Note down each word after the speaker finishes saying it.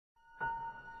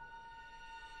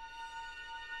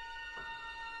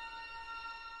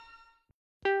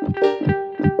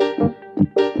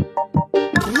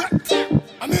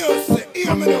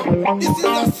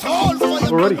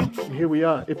Alrighty, here we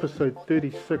are, episode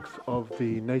 36 of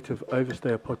the Native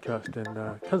Overstayer podcast,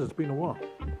 and cuz it's been a while.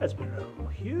 It's been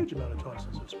a huge amount of time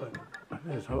since we've spoken.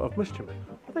 It is. I've missed you, man.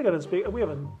 I think I didn't speak. We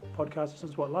haven't podcasted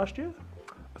since what, last year?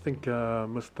 I think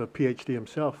Mr. PhD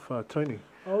himself, Tony.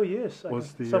 Oh yes,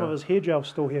 Was the, some of his hair gel's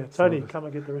still here. Tony, come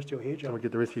and get the rest of your hair gel. Come and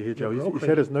get the rest of your hair gel. Yeah, He's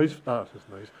had his nose.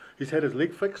 He's had his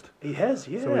leg fixed. He has,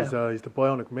 yeah. So he's the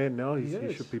bionic man now. He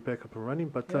Yes. should be back up and running.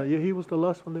 But Yeah. he was the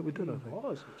last one that we did, I He think.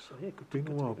 was. So yeah, good Been a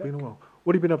to while. be Been a back. while.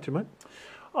 What have you been up to, mate?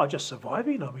 Oh, just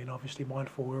surviving. I mean, obviously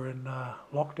mindful we're in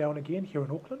lockdown again here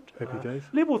in Auckland. Happy days.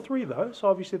 Level 3 though, so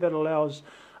obviously that allows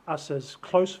us as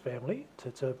close family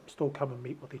to still come and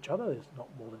meet with each other. There's not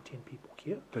more than 10 people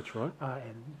here. That's right.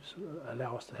 And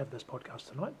allow us to have this podcast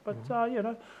tonight. But,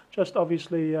 Mm-hmm. just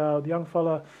obviously the young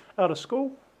fella out of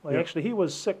school. Well, Yep. actually, he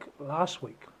was sick last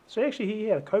week. So actually, he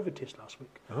had a COVID test last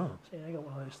week. Oh, So he got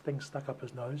one of those things stuck up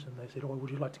his nose, and they said, "Oh, would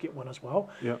you like to get one as well?"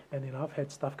 yeah. And then I've had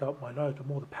stuff go up my nose, but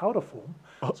more the powder form.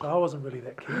 Oh. So I wasn't really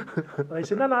that keen. But they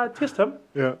said, "No, test him."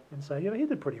 Yeah. And so he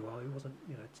did pretty well. He wasn't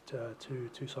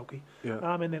too sulky. Yeah.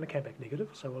 And then it came back negative.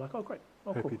 So we're like, "Oh, great,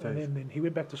 oh cool." Happy And days. then he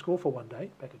went back to school for one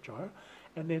day back at Gyra,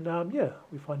 and then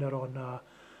we find out on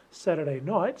Saturday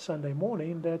night, Sunday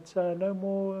morning that no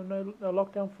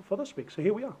lockdown for this week. So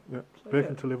here we are. Yeah. So, Back yeah.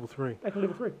 into level 3. Back at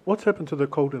level 3. What's happened to the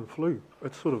cold and flu?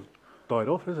 It's sort of died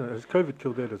off, isn't it? Has COVID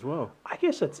killed that as well? I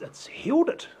guess it's healed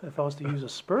it. If I was to use a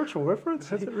spiritual reference,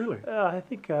 Has it really? I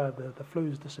think the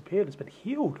flu's disappeared. It's been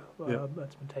healed. Yeah.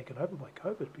 It's been taken over by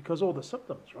COVID because all the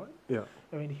symptoms, right? Yeah.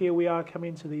 I mean, here we are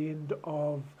coming to the end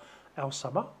of our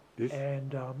summer, Yes.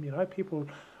 and people,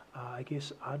 I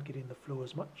guess, aren't getting the flu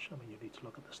as much. I mean, you need to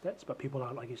look at the stats, but people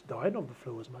aren't, I guess, dying of the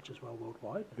flu as much as well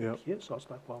worldwide. Yeah. Here, so it's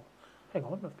like, well, hang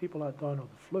on, if people aren't dying of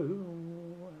the flu,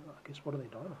 I guess what are they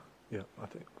dying of? Yeah, I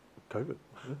think COVID.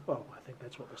 Yeah. Well, I think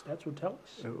that's what the stats would tell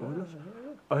us. It would.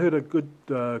 I heard a good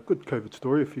COVID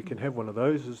story, if you can have one of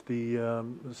those, is the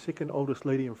second oldest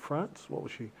lady in France. What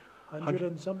was she? 100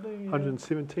 and something? Yeah.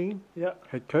 117, Yeah,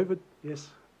 had COVID yes,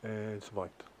 and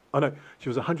survived. Oh no, she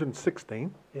was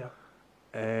 116 yeah.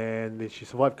 and then she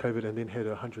survived COVID and then had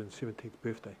her 117th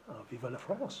birthday. Oh, Viva la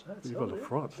France. That's Viva it, la yeah.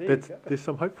 France. There you That's, go. there's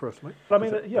some hope for us, mate. But I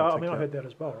mean, That's it. yeah, I'll I take mean, I care. heard that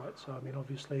as well, right? So, I mean,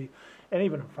 obviously, and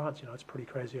even in France, it's pretty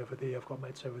crazy over there. I've got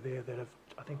mates over there that have,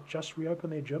 I think, just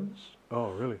reopened their gyms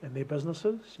Oh, really? and their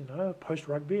businesses,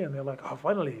 post-rugby, and they're like, oh,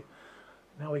 finally,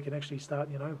 now we can actually start,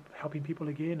 helping people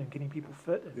again and getting people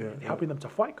fit and, Yeah, and yeah. helping them to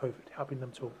fight COVID, helping them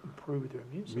to improve their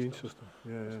immune system. Immune system.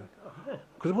 Yeah, It's yeah. like, oh, man.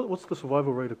 Because what's the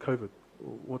survival rate of COVID?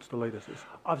 What's the latest?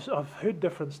 I've heard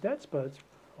different stats, but it's,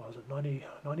 what was it,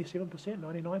 97%,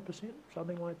 99%,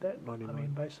 something like that. I 99.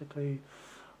 mean, basically,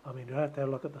 you have to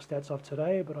look at the stats of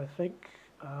today, but I think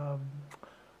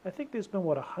there's been,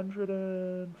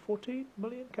 114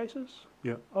 million cases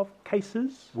Yeah. of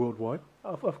cases Worldwide?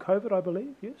 of COVID, I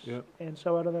believe, yes. Yeah. And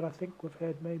so out of that, I think we've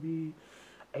had maybe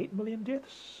 8 million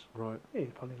deaths. Right. Yeah,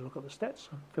 you probably need to look at the stats.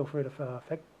 Feel free to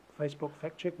Facebook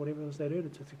fact check, whatever it is they do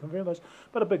to confirm those.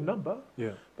 But a big number.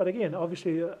 Yeah. But again,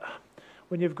 obviously,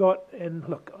 when you've got, and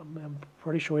look, I'm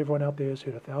pretty sure everyone out there has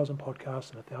heard 1,000 podcasts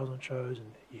and 1,000 shows,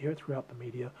 and you hear it throughout the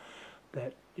media,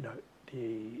 that,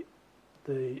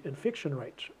 the infection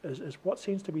rate is what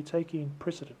seems to be taking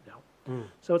precedent now. Mm.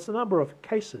 So it's the number of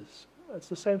cases. It's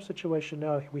the same situation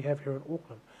now we have here in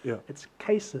Auckland. Yeah. It's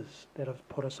cases that have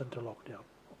put us into lockdown,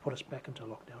 or put us back into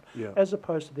lockdown, Yeah. as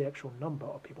opposed to the actual number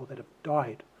of people that have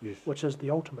died, Yes. which is the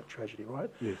ultimate tragedy, right?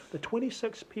 Yes. The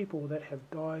 26 people that have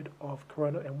died of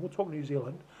corona, and we'll talk New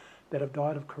Zealand, that have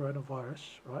died of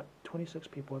coronavirus, right? 26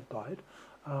 people have died,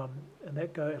 and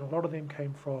a lot of them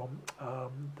came from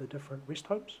the different rest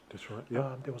homes. That's right.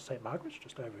 Yeah. There was St Margaret's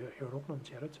just over here in Auckland,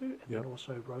 Te Aratu, and Yeah. then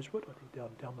also Rosewood, I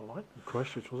think down the line.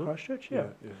 Christchurch, was it? Christchurch, yeah.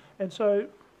 Yeah. And so,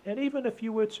 and even if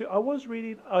you were to,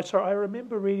 I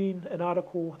remember reading an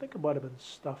article, I think it might have been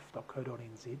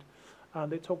stuff.co.nz,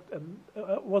 they talked, and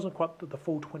it wasn't quite the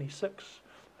full 26.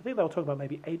 I think they were talking about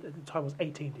maybe 8, at the time it was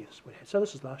 18 deaths we had. So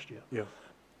this is last year. Yeah.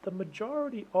 The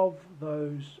majority of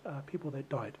those people that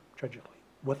died tragically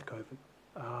with COVID,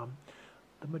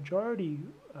 the majority,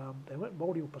 they weren't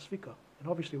Māori or Pasifika. And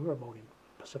obviously we're a Māori and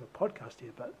Pacific podcast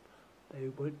here, but they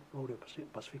weren't Māori or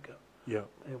Pasifika. Yeah.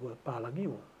 They were Palangi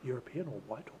or European or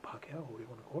white or Pākehā or whatever you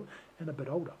want to call it, and a bit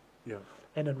older. Yeah.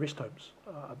 And in rest homes,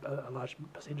 a large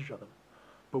percentage of them.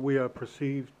 But we are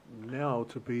perceived now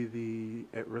to be the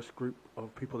at-risk group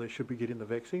of people that should be getting the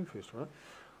vaccine first, right?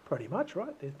 Pretty much,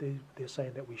 right? They're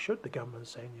saying that we should. The government's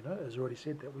saying, has already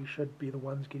said that we should be the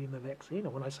ones getting the vaccine.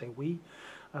 And when I say we,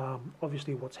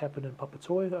 obviously what's happened in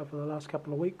Papatoetoe over the last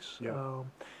couple of weeks, Yeah.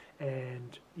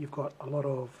 and you've got a lot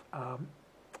of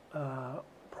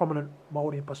prominent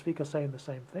Māori and Pasifika saying the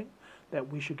same thing, that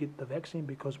we should get the vaccine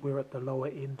because we're at the lower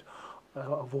end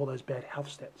of all those bad health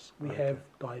stats. We Okay. have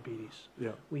diabetes.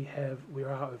 Yeah. We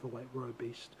are overweight. We're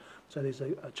obese. So there's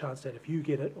a chance that if you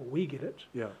get it or we get it,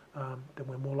 Yeah. then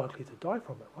we're more likely to die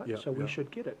from it, right? Yeah, So we yeah.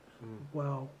 should get it. Mm.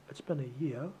 Well, it's been a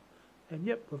year, and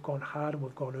yep, we've gone hard and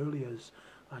we've gone early, as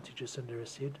Auntie Jacinda has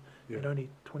said, and Yeah. only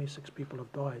 26 people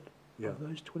have died. Yeah. Of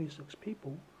those 26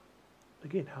 people,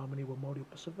 again, how many were Māori or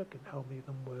Pacific, and how many of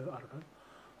them were, I don't know,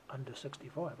 under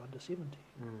 65, under 70?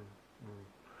 Mm. Mm.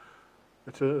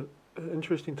 It's an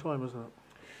interesting time, isn't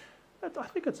it? I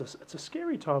think it's a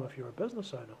scary time if you're a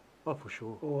business owner, Oh, for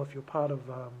sure. or if you're part of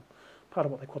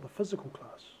what they call the physical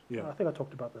class. Yeah. I think I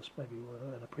talked about this maybe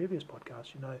in a previous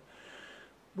podcast. You know,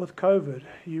 with COVID,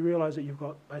 you realise that you've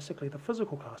got basically the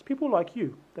physical class, people like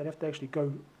you that have to actually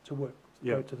go to work,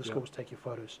 Yeah. go to the Yeah. schools, take your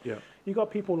photos. Yeah. You've got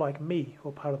people like me who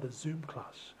are part of the Zoom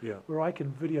class, Yeah. where I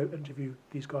can video interview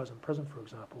these guys in prison, for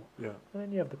example. Yeah. And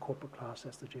then you have the corporate class,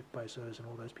 that's the Jeff Bezos and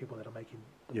all those people that are making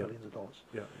the Yeah. billions of dollars.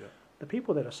 Yeah. Yeah. The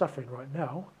people that are suffering right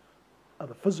now are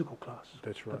the physical class,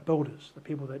 That's the right. builders, the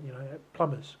people that, you know,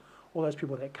 plumbers, all those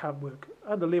people that can't work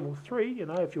under level 3. You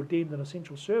know, if you're deemed an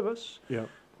essential service, Yeah.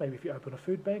 maybe if you open a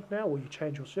food bank now or you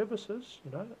change your services, you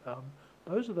know,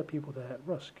 those are the people that are at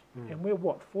risk. Mm. And we're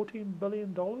what, $14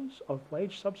 billion of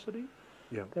wage subsidy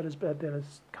Yeah. that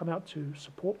has come out to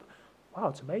support. Wow,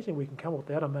 it's amazing we can come up with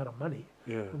that amount of money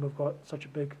Yeah. when we've got such a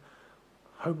big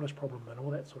homeless problem and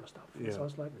all that sort of stuff. And Yeah, so I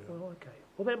was like, yeah. well, okay,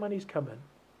 well that money's come in.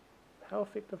 How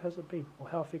effective has it been, or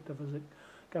how effective is it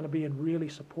going to be in really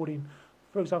supporting,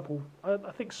 for example, I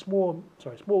think small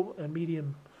and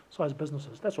medium-sized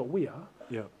businesses. That's what we are.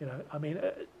 Yeah. You know, I mean,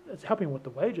 it's helping with the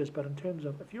wages, but in terms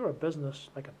of if you're a business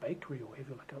like a bakery or if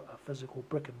you're like a physical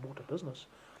brick and mortar business,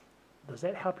 does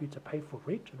that help you to pay for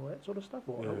rent and all that sort of stuff,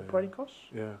 or Yeah, operating costs?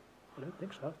 Yeah. I don't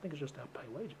think so. I think it's just help pay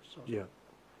wages. So Yeah.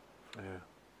 Yeah.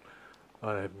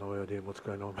 I have no idea what's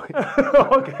going on, mate.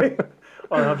 okay.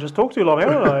 Well, I've just talked too long,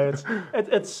 haven't I? It's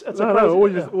a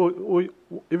crazy,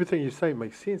 everything you say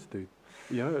makes sense, dude.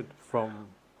 You know, from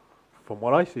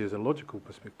what I see as a logical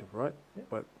perspective, right? Yeah.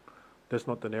 But that's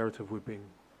not the narrative we're being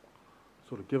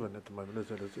sort of given at the moment,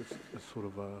 is it? It's sort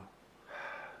of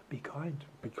be kind.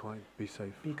 be kind, be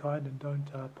safe. Be kind and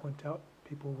don't point out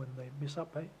people when they mess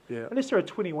up, eh? Yeah. Unless they're a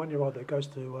 21-year-old that goes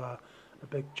to a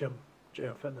big gym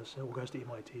Yeah. fitness, or goes to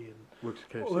MIT and Works at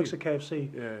KFC. works at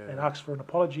KFC Yeah. and asks for an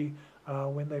apology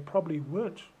when they probably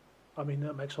weren't. I mean,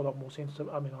 that makes a lot more sense.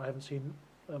 I mean, I haven't seen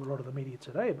a lot of the media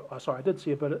today. But, sorry, I did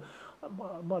see it, but it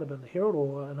might have been the Herald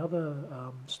or another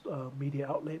media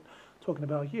outlet talking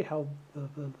about, how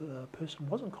the person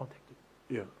wasn't contacted.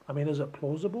 Yeah. I mean, is it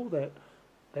plausible that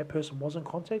that person wasn't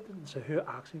contacted, and so him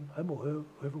or her,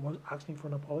 whoever was asking for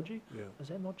an apology, Yeah. is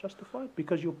that not justified?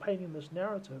 Because you're painting this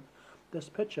narrative, this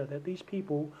picture that these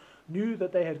people knew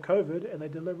that they had COVID and they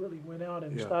deliberately went out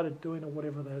and Yeah. started doing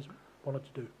whatever they wanted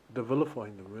to do. They're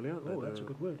vilifying them, really, aren't they? Oh, that's a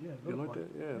good word, yeah. You like vilify.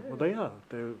 that? Yeah. Yeah. Well, they are.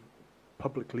 They're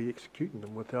publicly executing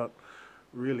them without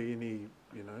really any,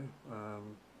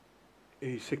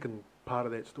 any second part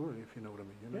of that story, if you know what I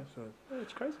mean. You know, Yeah. so Yeah,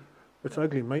 it's crazy. it's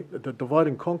ugly, mate. The divide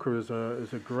and conquer is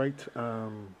a great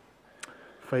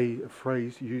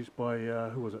phrase used by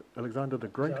who was it? Alexander the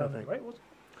Great, I think. Great, was it?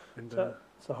 And So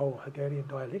it's the whole Hegelian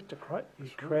dialectic, right? You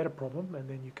That's right. create a problem and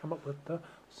then you come up with the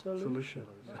solution. solution.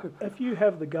 If you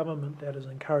have the government that is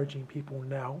encouraging people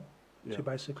now Yeah. to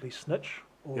basically snitch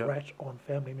or Yeah. rat on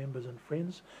family members and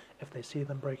friends if they see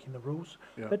them breaking the rules,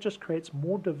 Yeah. that just creates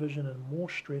more division and more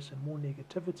stress and more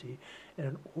negativity in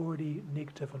an already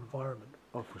negative environment.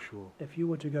 Oh, for sure. If you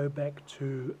were to go back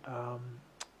to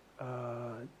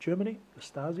Germany, the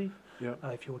Stasi, Yeah.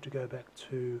 if you were to go back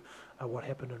to what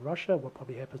happened in Russia, what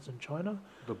probably happens in China,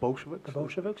 The Bolsheviks. the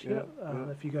Bolsheviks, yeah.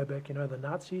 If you go back, the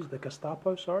Nazis, the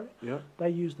Gestapo, Yeah. they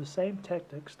used the same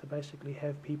tactics to basically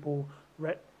have people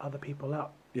rat other people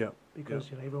out Yeah.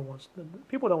 because everyone wants.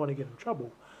 People don't want to get in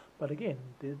trouble, but again,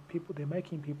 they're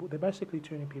basically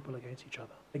turning people against each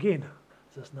other. Again,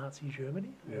 is this Nazi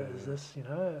Germany? Yeah, Is yeah. this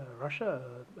Russia?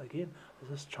 Again, is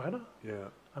this China? Yeah.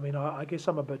 I mean, I guess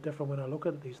I'm a bit different when I look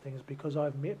at these things because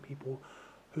I've met people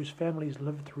whose families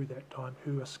lived through that time,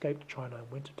 who escaped China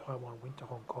and went to Taiwan, went to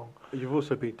Hong Kong. You've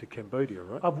also been to Cambodia,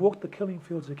 right? I've walked the killing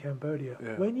fields of Cambodia.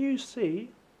 Yeah. When you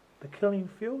see the killing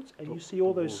fields and you see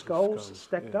all The those walls of skulls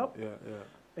stacked yeah, up, Yeah. Yeah.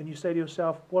 and you say to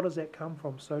yourself, what does that come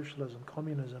from? Socialism,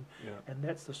 communism, Yeah. and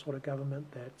that's the sort of government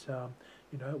that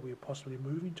we're possibly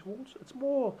moving towards. It's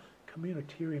more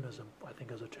communitarianism, I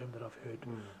think, is a term that I've heard.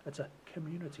 Mm. It's a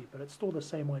community, but it's still the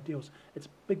same ideals. It's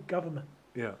big government.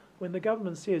 Yeah. When the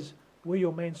government says we're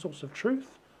your main source of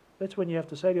truth, that's when you have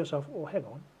to say to yourself, "Oh, hang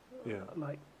on, Yeah.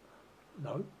 like,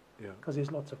 no," Yeah. because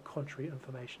there's lots of contrary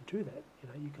information to that.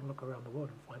 You can look around the world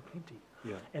and find plenty,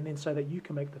 Yeah. and then so that you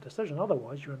can make the decision.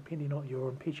 Otherwise, you're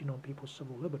impeaching on people's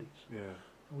civil liberties. Yeah.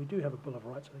 And we do have a Bill of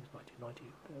Rights, I think it's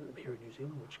 1990, here in New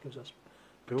Zealand, which gives us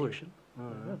Do we? protection. Oh,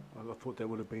 Yeah. I thought that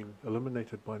would have been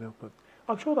eliminated by now, but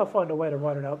I'm sure they'll find a way to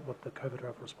write it out with the COVID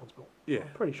Travel Response Bill. yeah. I'm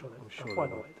pretty sure I'm they'll sure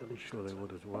find they a would. way to I'm legislate sure they it.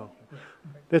 would as well. Yeah.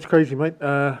 That's crazy, mate.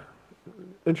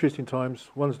 Interesting times,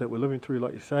 ones that we're living through,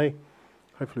 like you say.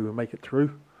 Hopefully we'll make it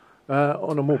through.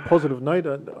 On a more positive note,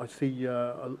 I see,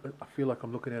 I feel like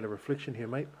I'm looking at a reflection here,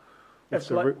 mate. It's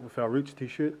With our Roots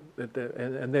t-shirt.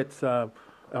 And that's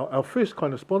our first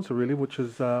kind of sponsor, really, which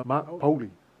is Mark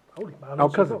Poley, Holy our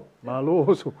cousin, Marlo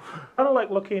also. Kind of like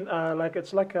looking, like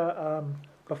it's like a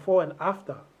before and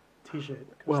after T-shirt.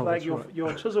 It's Well, like that's your right.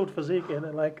 your chiseled physique,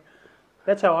 and like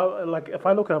that's how I like. If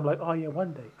I look at it, I'm like, oh yeah,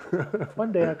 one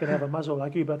day I can have a muzzle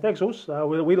like you. But thanks, Us.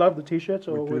 We love the T-shirts.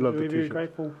 We do love the we're very T-shirts.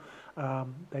 grateful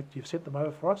that you've sent them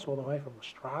over for us all the way from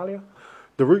Australia.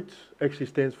 The Roots actually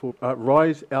stands for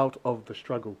Rise Out of the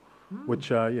Struggle,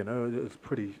 which, is a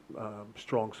pretty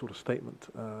strong sort of statement,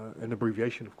 an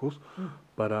abbreviation, of course.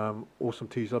 But awesome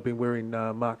tees. I've been wearing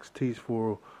Mark's tees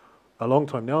for a long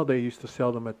time now. They used to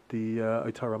sell them at the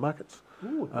Otara markets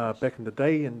Ooh, nice. back in the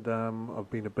day, and I've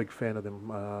been a big fan of them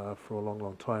for a long,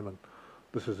 long time. And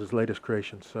this is his latest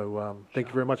creation. So thank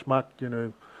you very much, Mark.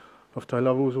 Of Tai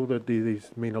Levels, all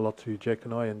these mean a lot to Jack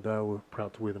and I, and we're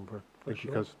proud to wear them, bro. Thank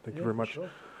you, sure. cuz. Thank you Yeah, very for much. sure.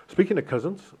 Speaking of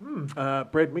cousins,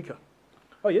 Brad Mika.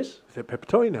 Oh yes. Is at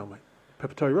Papatoi now, mate.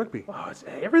 Papatoi Rugby. Oh,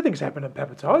 everything's happened in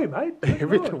Papatoi, mate. Good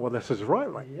Everything. Lord. Well, this is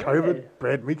right, mate. Yeah. COVID,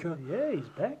 Brad Mika. Yeah, he's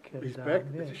back. And, He's back.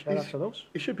 Yeah, shout out to those.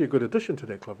 He should be a good addition to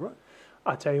that club, right?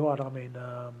 I tell you what, I mean,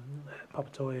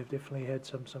 Papatoi have definitely had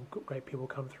some great people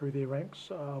come through their ranks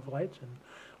of late, and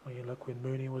when you look when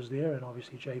Mooney was there, and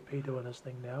obviously JP doing his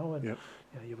thing now, and Yep.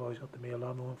 You've always got the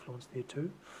Mialamu influence there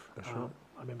too. That's right.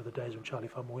 I remember the days when Charlie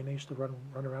Famoina used to run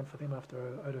around for them after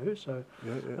Otahu, so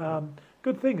Yeah.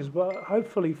 good thing is, well,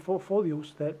 hopefully for the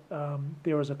Eels that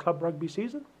there is a club rugby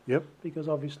season, Yep. because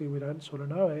obviously we don't sort of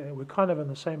know. We're kind of in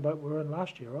the same boat we were in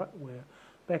last year, right? We're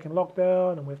back in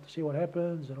lockdown and we have to see what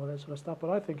happens and all that sort of stuff. But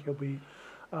I think he'll be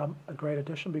a great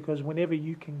addition, because whenever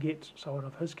you can get someone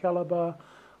of his calibre,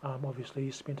 obviously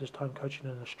he spent his time coaching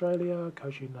in Australia,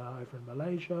 coaching over in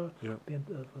Malaysia, Yep.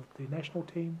 the national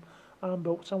team.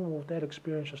 But someone with that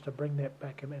experience, just to bring that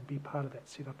back and be part of that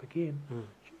setup again,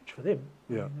 huge for them.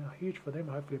 Yeah. Huge for them.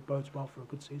 Hopefully it bodes well for a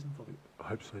good season for them. I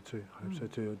hope so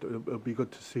too. It'll be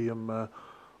good to see him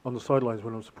on the sidelines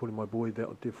when I'm supporting my boy there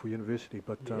for university.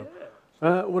 But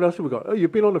what else have we got? Oh,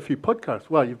 you've been on a few podcasts.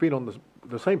 Well, you've been on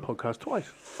the same podcast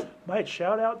twice. Mate,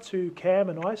 shout out to Cam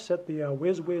and I at the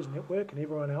Where's Network, and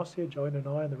everyone else here, Joan and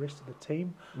I and the rest of the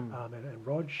team, and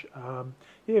Rog.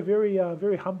 Very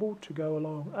very humbled to go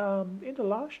along. End of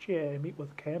last year, meet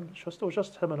with Cam. It was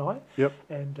just him and I. Yep.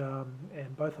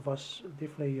 And both of us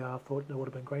definitely thought it would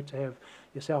have been great to have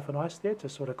yourself and Ice there to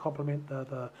sort of complement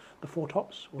the four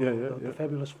tops, or the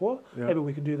fabulous four. Yeah. Maybe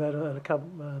we can do that in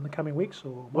the coming weeks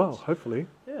or months. Well, hopefully.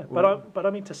 Yeah, Well- but I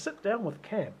mean, to sit down with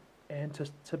Cam and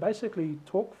to basically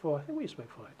talk for, I think we spoke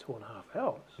for like 2.5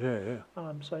 hours. Yeah.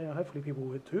 So hopefully people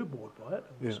were too bored by it,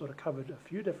 and we Yeah. sort of covered a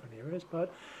few different areas.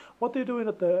 But what they're doing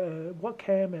at what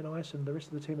Cam and Ice and the rest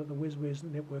of the team at the Where's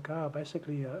Network are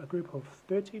basically a group of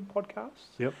 13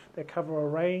 podcasts Yep. that cover a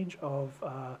range of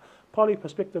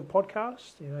poly-perspective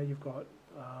podcasts. You've got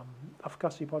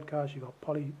Afkasi podcast, you've got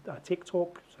Poly Tech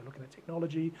Talk, so looking at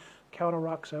technology, Counter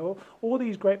Ruck, so all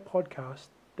these great podcasts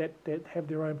that have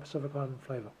their own Pacific Island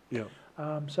flavour. Yeah.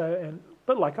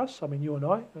 But like us, I mean, you and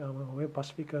I, we're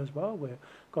Pasifika as well. We've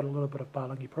got a little bit of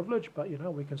Balangi privilege, but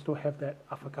we can still have that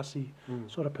Afakasi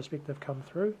sort of perspective come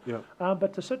through. Yeah.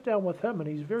 But to sit down with him, and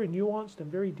he's very nuanced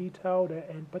and very detailed,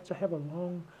 but to have a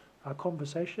long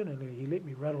conversation, and he let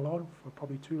me rattle on for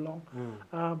probably too long.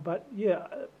 But yeah,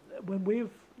 when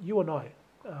you and I,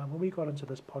 when we got into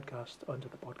this podcast, into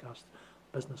the podcast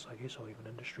business, I guess, or even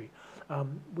industry,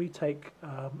 we take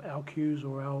our cues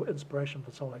or our inspiration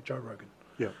from someone like Joe Rogan.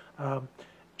 Yeah.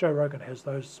 Joe Rogan has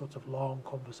those sorts of long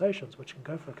conversations which can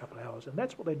go for a couple of hours, and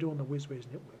that's what they do on the Where's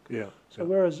Network. Yeah. So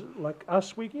whereas like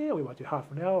us, we might do half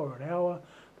an hour or an hour,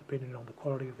 depending on the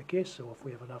quality of the guests or if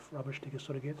we have enough rubbish to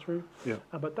sort of get through. Yeah.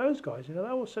 But those guys, they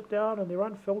will sit down and they're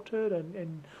unfiltered,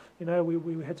 and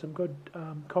we had some good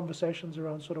conversations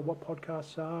around sort of what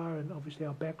podcasts are, and obviously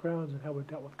our backgrounds and how we've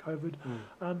dealt with COVID.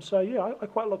 I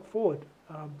quite look forward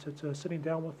to sitting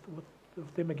down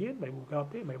with them again. Maybe we'll go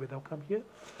up there, maybe they'll come here,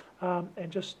 and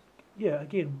just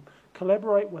again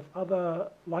collaborate with other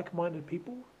like-minded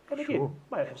people And again, Sure.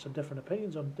 might have some different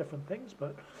opinions on different things,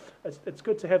 but it's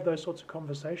good to have those sorts of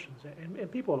conversations,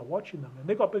 and people are watching them, and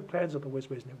they've got big plans at the West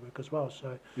West Network as well.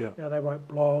 So Yeah. they write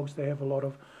blogs, they have a lot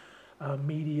of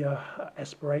media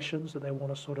aspirations that they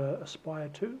want to sort of aspire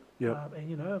to. Yeah.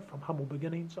 And from humble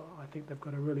beginnings, I think they've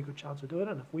got a really good chance of doing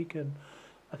it. And if we can,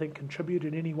 I think, contribute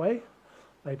in any way,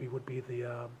 maybe would be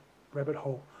the rabbit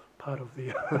hole part of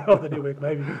the of the network.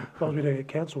 Maybe as long as we don't get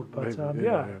cancelled. But Maybe,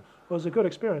 it was a good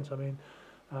experience. I mean,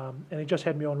 and he just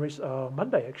had me on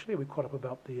Monday. Actually, we caught up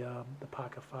about the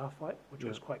Parker Farr fight, which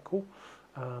was quite cool.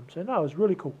 So no, it was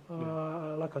really cool.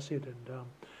 Like I said, and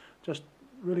just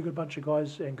really good bunch of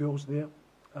guys and girls there,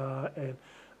 and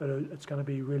it's going to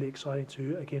be really exciting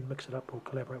to again mix it up or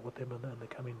collaborate with them in the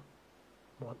coming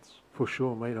months. For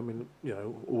sure, mate. I mean,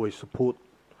 always support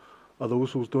other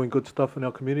whistles doing good stuff in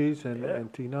our communities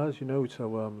and TNAs,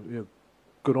 so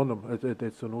good on them.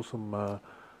 It's an awesome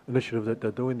initiative that they're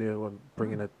doing there,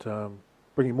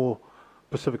 bringing more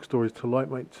Pacific stories to light,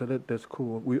 mate. So that's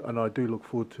cool. And I do look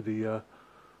forward to the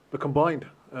combined.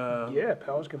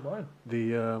 Powers combined.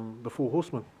 The Four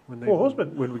Horsemen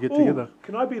when we get Ooh, together.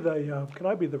 Can I be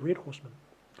the Red Horseman?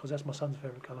 Because that's my son's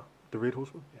favourite colour. The Red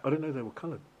Horsemen. Yeah. I didn't know they were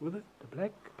coloured, were they? The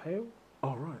black, pale.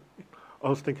 Oh right. I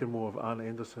was thinking more of Arn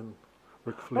Anderson,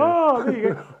 Ric Flair. Oh, there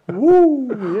you go.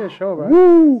 Woo! Yeah, sure, bro.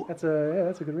 Woo! That's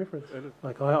a good reference.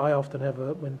 Like I often have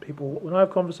when I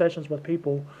have conversations with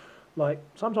people, like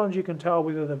sometimes you can tell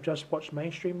whether they've just watched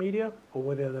mainstream media or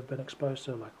whether they've been exposed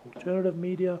to like alternative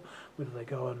media, whether they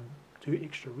go and do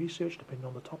extra research depending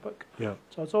on the topic. Yeah.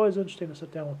 So it's always interesting to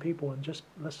sit down with people and just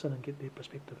listen and get their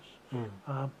perspectives.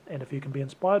 And if you can be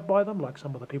inspired by them, like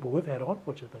some of the people we've had on,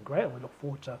 which has been great, and we look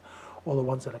forward to all the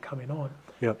ones that are coming on.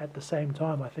 Yeah. At the same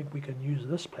time, I think we can use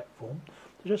this platform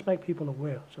to just make people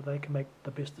aware so they can make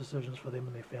the best decisions for them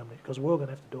and their family, because we're all going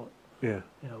to have to do it. Yeah.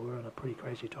 We're in a pretty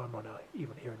crazy time right now,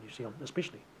 even here in New Zealand,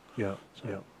 especially. Yeah. So,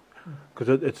 Yeah. Because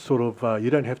it's sort of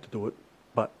you don't have to do it,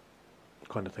 but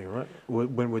kind of thing, right?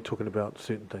 When we're talking about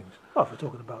certain things. Oh, if we're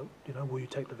talking about, will you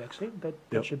take the vaccine? That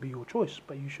Yep. should be your choice,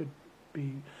 but you should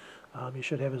you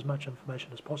should have as much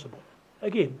information as possible.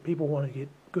 Again, people want to get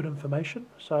good information.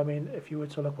 So, I mean, if you were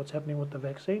to look what's happening with the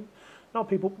vaccine,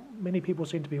 many people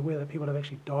seem to be aware that people have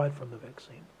actually died from the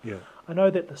vaccine. Yeah. I know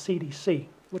that the CDC,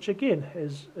 which again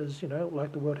is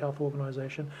like the World Health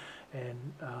Organization,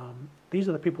 and these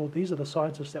are the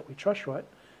scientists that we trust, right?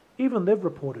 Even they've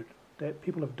reported that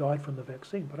people have died from the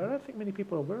vaccine, but I don't think many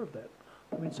people are aware of that.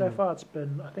 I mean, so far it's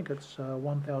been, I think it's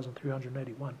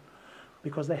 1,381,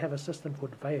 because they have a system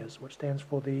called VAERS, which stands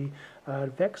for the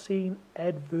Vaccine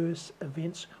Adverse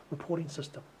Events Reporting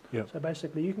System. Yeah. So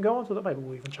basically, you can go onto maybe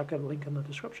we'll even chuck a link in the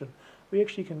description. We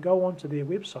actually can go onto their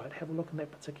website, have a look in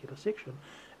that particular section,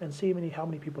 and see how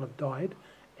many people have died,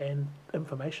 and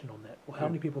information on that, or how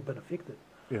many people have been affected.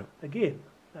 Yeah. Again,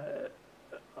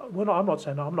 I'm not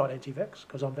saying I'm not anti-vax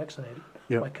because I'm vaccinated.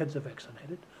 Yeah. My kids are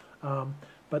vaccinated.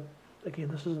 But again,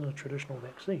 this isn't a traditional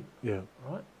vaccine, Yeah.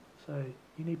 right? So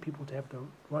you need people to have the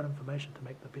right information to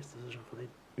make the best decision for them.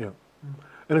 Yeah.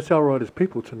 And it's our right as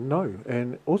people to know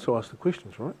and also ask the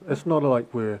questions, right? It's not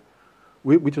like we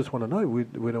just want to know. We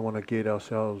don't want to get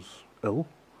ourselves ill.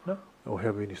 No. Or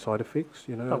have any side effects,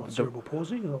 I want cerebral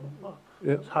palsy.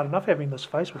 Yeah. It's hard enough having this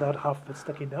face without half of it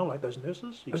sticking down like those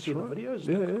nurses. You That's see right. the videos. It's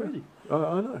Yeah, crazy.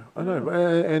 I know.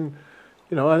 And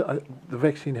the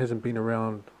vaccine hasn't been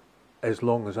around as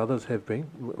long as others have been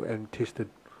and tested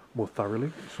more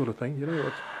thoroughly, sort of thing.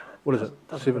 What is it?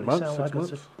 Doesn't 7 really months, sound 6 like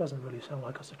months? it doesn't really sound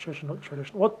like it's a traditional.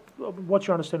 What's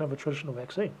your understanding of a traditional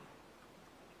vaccine?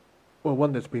 Well,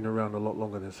 one that's been around a lot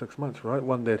longer than 6 months, right?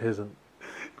 One that hasn't.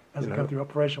 Hasn't come through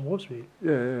Operation Warp Speed.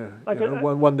 Yeah. Like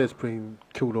one that's been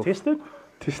killed off. Tested?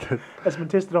 Tested. Has been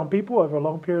tested on people over a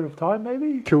long period of time,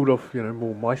 maybe. Killed off,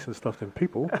 more mice and stuff than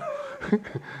people.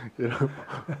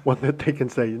 One that they can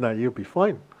say, no, you'll be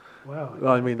fine. Wow.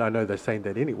 I mean, I know they're saying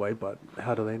that anyway, but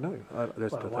how do they know?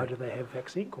 That's the Why thing. do they have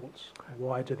vaccine courts?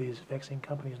 Why do these vaccine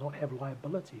companies not have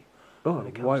liability? Oh, when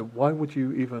it comes why would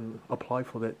you even apply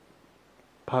for that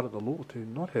part of the law to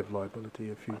not have liability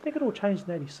if you... I think it all changed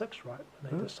in '86, right?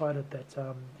 And they Huh? decided that,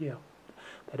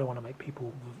 they don't want to make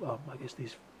people,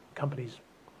 these companies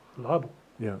liable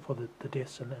Yeah. for the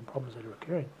deaths and problems that are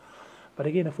occurring. But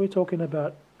again, if we're talking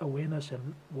about awareness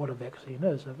and what a vaccine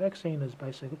is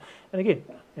basically, and again,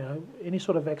 any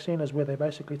sort of vaccine is where they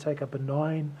basically take a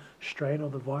benign strain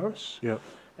of the virus Yeah.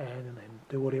 and then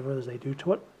do whatever it is they do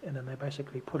to it, and then they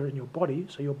basically put it in your body,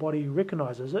 so your body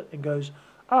recognizes it and goes,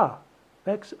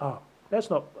 that's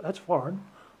foreign.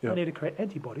 Yeah. I need to create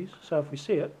antibodies, so if we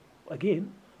see it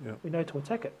again, Yeah. we know to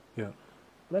attack it. Yeah.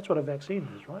 That's what a vaccine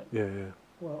is, right? Yeah.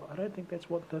 Well, I don't think that's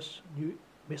what this new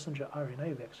messenger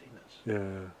RNA vaccine is. Yeah.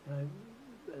 You know,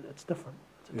 it's different.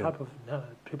 It's a Yeah. type of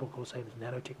people call saying it's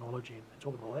nanotechnology and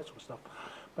talking all that sort of stuff,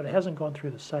 but it hasn't gone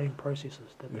through the same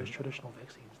processes that those Yeah. traditional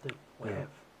vaccines did or Yeah. have.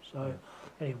 So, Yeah.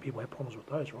 and even people have problems with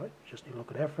those, right? You just need to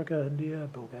look at Africa, India,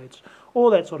 Bill Gates, all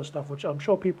that sort of stuff, which I'm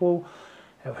sure people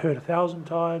have heard 1,000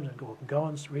 times and can go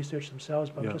and research themselves.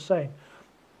 But Yeah. I'm just saying,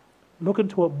 look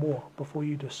into it more before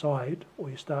you decide or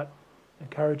you start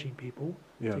encouraging people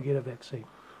Yeah. to get a vaccine.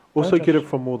 Also, Don't get it just-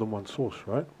 from more than one source,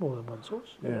 right? More than one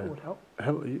source. Yeah. That would help.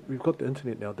 We've got the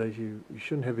internet nowadays. You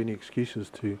shouldn't have any excuses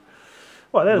to.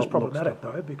 Well, that is Not lock problematic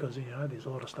stuff though, because there's a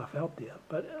lot of stuff out there.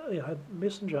 But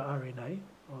messenger RNA,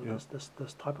 or Yeah.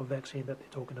 this type of vaccine that they're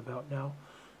talking about now,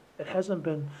 it hasn't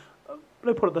been. Let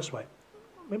me put it this way: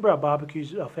 remember our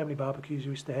barbecues, our family barbecues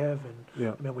we used to have, and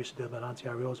Yeah. I mean we used to do them at Auntie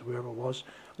Ariel's or wherever it was.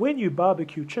 When you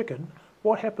barbecue chicken,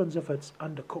 what happens if it's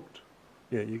undercooked?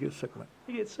 Yeah, you get sick, mate.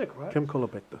 You get sick, right?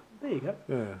 Campylobacter. There you go.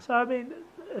 Yeah. So I mean,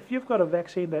 if you've got a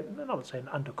vaccine that, I'm not saying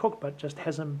undercooked, but just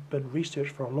hasn't been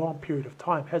researched for a long period of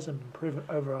time, hasn't been proven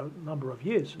over a number of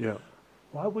years, Yeah.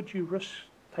 why would you risk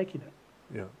taking it?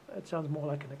 Yeah. It sounds more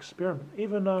like an experiment.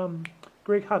 Even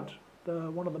Greg Hunt,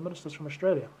 one of the ministers from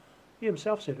Australia, he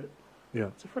himself said it. Yeah.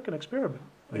 It's a freaking experiment.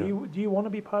 Yeah. Do you want to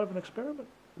be part of an experiment?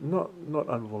 Not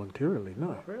involuntarily, no.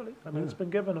 Not really. I mean, Yeah. it's been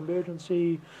given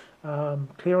emergency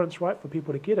clearance, right, for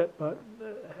people to get it, but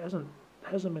it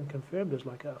hasn't been confirmed as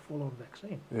like a full-on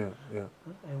vaccine. Yeah. Yeah.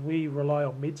 And we rely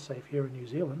on MedSafe here in New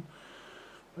Zealand.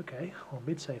 Okay, well,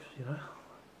 MedSafe,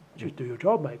 just do your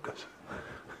job, mate. Because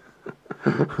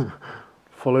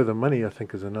Follow the money, I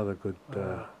think, is another good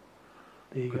there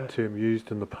you go. good term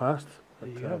used in the past. There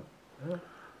you But, go. Yeah.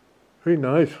 who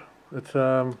knows? It's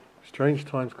strange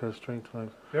times, guys. Strange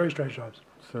times. Very strange times.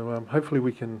 So hopefully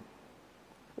we can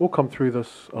all come through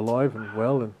this alive and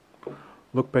well, and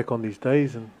look back on these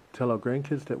days and tell our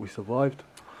grandkids that we survived,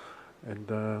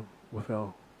 and with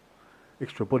our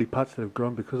extra body parts that have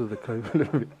grown because of the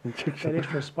COVID That injection.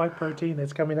 extra spike protein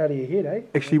that's coming out of your head, eh?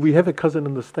 Actually, we have a cousin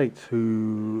in the States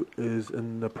who is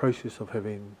in the process of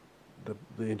having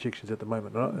the injections at the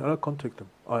moment. And I contacted him.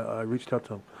 I reached out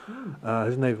to him. Mm.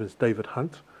 His name is David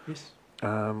Hunt. Yes.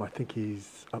 I think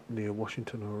he's up near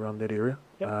Washington or around that area.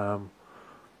 Yep.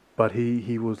 But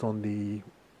he was on the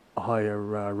higher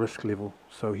risk level,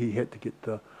 so he had to get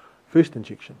the first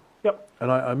injection. Yep.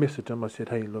 And I messaged him. I said,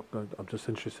 "Hey, look, I'm just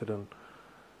interested in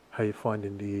how you're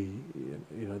finding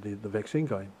the vaccine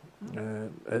going."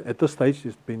 At this stage,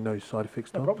 there's been no side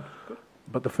effects No done. problem. Good.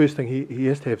 But the first thing, he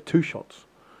has to have 2 shots.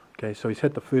 Okay, so he's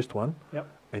had the first one, Yep.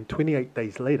 and 28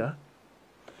 days later,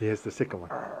 he has the second one.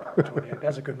 28.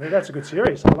 That's a good movie. That's a good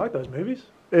series. I like those movies.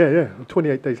 Yeah,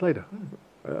 28 days later.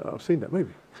 I've seen that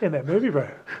movie. Seen that movie, bro.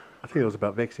 I think it was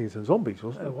about vaccines and zombies,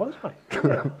 wasn't It it? was, mate.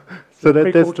 Yeah. So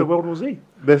Prequel that's to the, World War Z.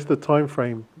 that's the time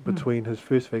frame between his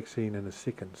first vaccine and his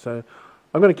second. So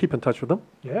I'm going to keep in touch with him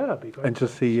Yeah, it'd be great. and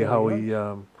just to see how he he.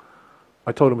 goes.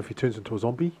 I told him if he turns into a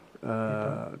zombie,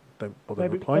 don't bother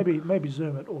replying. Maybe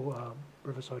Zoom it or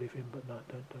Riverside FM, but no,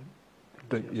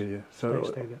 don't. Yeah. So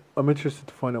Stay there. I'm interested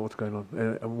to find out what's going on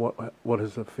and what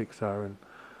his effects are, and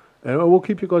we'll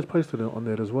keep you guys posted on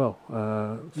that as well.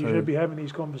 You should be having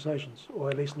these conversations, or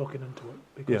at least looking into it,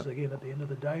 because Yeah. again, at the end of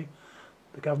the day,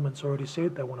 the government's already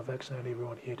said they want to vaccinate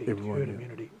everyone here to get Everyone, herd yeah.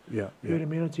 immunity. Yeah. Herd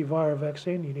immunity via a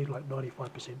vaccine, you need like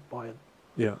 95% buy-in.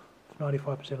 Yeah. If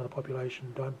 95% of the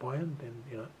population don't buy in,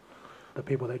 then the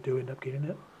people that do end up getting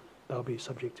it, they'll be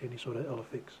subject to any sort of ill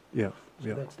effects. Yeah. So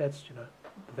Yeah. that's the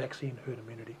vaccine herd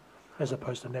immunity, as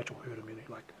opposed to natural herd immunity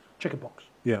like chickenpox.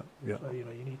 Yeah. Yeah. So you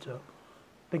need to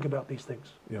think about these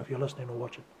things Yeah. if you're listening or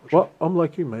watching. Well, I'm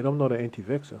like you, mate. I'm not an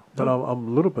anti-vaxxer, but No. I'm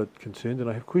a little bit concerned, and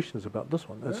I have questions about this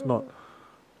one. It's not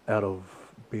out of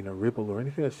being a rebel or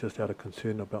anything. It's just out of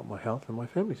concern about my health and my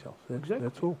family's health. Exactly.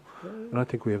 That's all. And I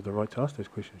think we have the right to ask those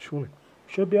questions, surely.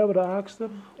 Should be able to ask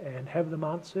them and have them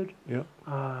answered, Yeah.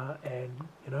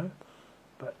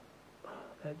 but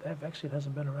that vaccine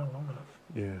hasn't been around long enough.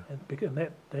 Yeah. And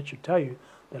that should tell you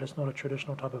that it's not a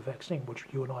traditional type of vaccine, which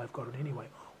you and I have gotten anyway,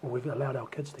 or we've allowed our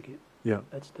kids to get. Yeah.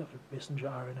 That's different. Messenger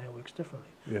RNA works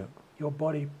differently. Yeah. Your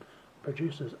body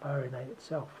produces RNA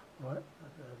itself, right?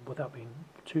 Without being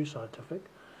too scientific.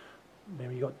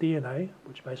 Maybe you got DNA,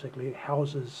 which basically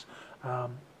houses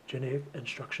genetic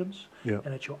instructions, Yeah.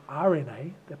 and it's your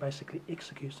RNA that basically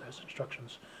executes those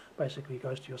instructions. Basically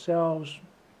goes to your cells,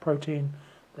 protein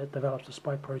that develops the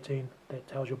spike protein that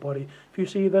tells your body, if you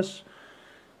see this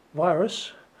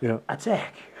virus, Yeah.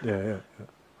 attack. Yeah. Yeah.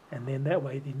 and then that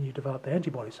way then you develop the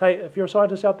antibodies. Hey, if you're a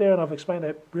scientist out there and I've explained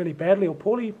it really badly or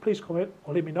poorly, please comment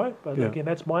or let me know. But Yeah. again,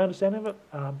 that's my understanding of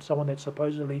it. Someone that's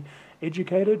supposedly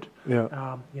educated,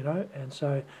 Yeah. you know, and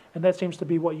that seems to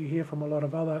be what you hear from a lot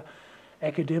of other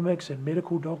academics and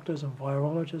medical doctors and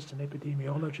virologists and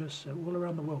epidemiologists all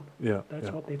around the world. Yeah. That's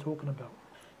Yeah. what they're talking about.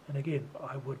 And again,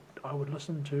 I would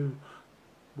listen to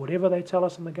whatever they tell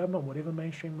us in the government, whatever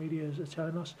mainstream media is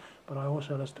telling us, but I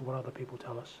also listen to what other people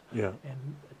tell us, Yeah. and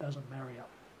it doesn't marry up.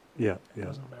 Yeah. It Yeah.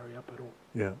 doesn't marry up at all.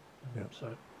 Yeah. Yeah. So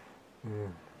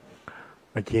Mm.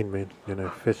 Again, man, you know,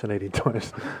 fascinating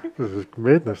times. This is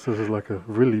madness. This is like a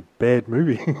really bad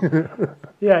movie.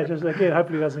 yeah, just again,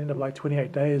 hopefully it doesn't end up like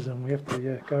 28 days and we have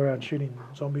to go around shooting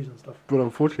zombies and stuff. But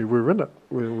unfortunately, we're in it.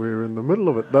 We're in the middle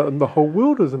of it. And the whole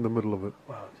world is in the middle of it.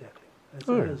 Wow, exactly.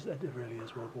 Oh. It really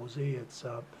is World War Z. It's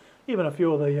even a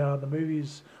few of the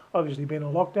movies. Obviously, being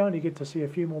on lockdown, you get to see a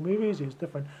few more movies. There's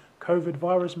different COVID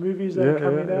virus movies that are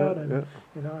coming out, and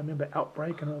you know, I remember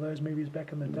Outbreak and all those movies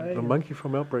back in the day. The monkey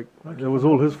from Outbreak. Monkey It was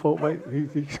from all his fault, mate.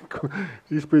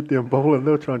 He spread the Ebola, and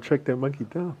they'll try and track that monkey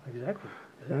down. Exactly.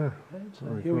 Yeah. Okay, so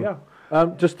Very here we cool. are.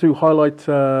 Just to highlight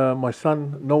my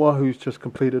son Noah, who's just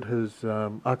completed his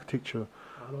architecture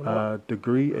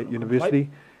degree at university.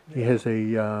 He has a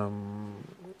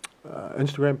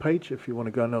Instagram page. If you want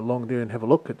to go along there and have a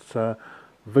look, it's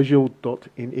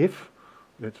visual.nf.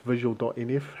 It's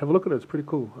visual.nf. Have a look at it. It's pretty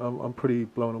cool. I'm pretty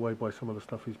blown away by some of the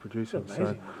stuff he's producing. It's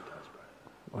amazing what he does,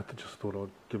 bro. I just thought I'd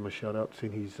give him a shout out,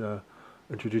 seeing he's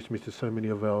introduced me to so many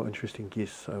of our interesting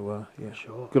guests. So yeah,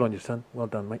 Sure. good on you, son. Well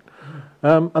done, mate.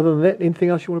 Other than that, anything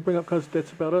else you want to bring up? Because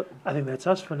that's about it. I think that's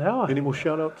us for now. Any more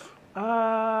shout outs?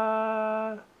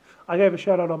 I gave a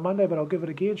shout out on Monday, but I'll give it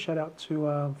again. Shout out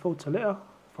to Phil Taletta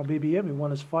from BBM, who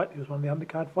won his fight. He was one of the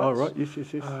undercard fights. Oh, right. Yes.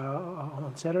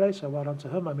 On Saturday, so well done to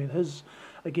him. I mean, his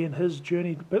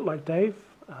journey, a bit like Dave,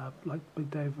 like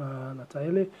Big Dave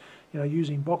Lataele, you know,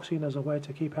 using boxing as a way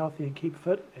to keep healthy and keep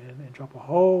fit and drop a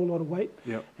whole lot of weight,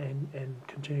 Yep. and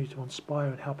continue to inspire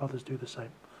and help others do the same.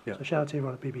 Yep. So shout out to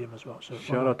everyone at BBM as well. So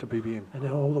Shout out to BBM. and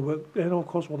then all the work, and of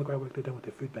course all the great work they're doing with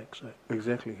their food bank. So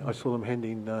Exactly. I saw them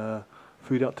handing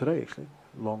food out today, actually.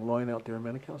 Long line out there in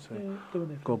Manukau. So yeah, doing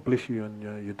their God bless you, and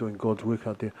you're doing God's work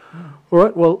out there. All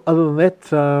right. Well, other than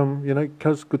that, you know,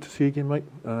 Cuz, good to see you again, mate.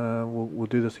 We'll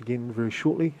do this again very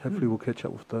shortly. Hopefully, we'll catch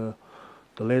up with the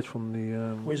lads from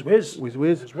the Where's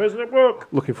Where's Network?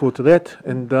 Looking forward to that,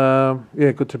 and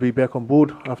yeah, good to be back on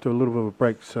board after a little bit of a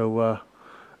break. So,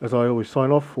 as I always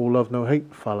sign off, all love, no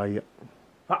hate. Fala ya.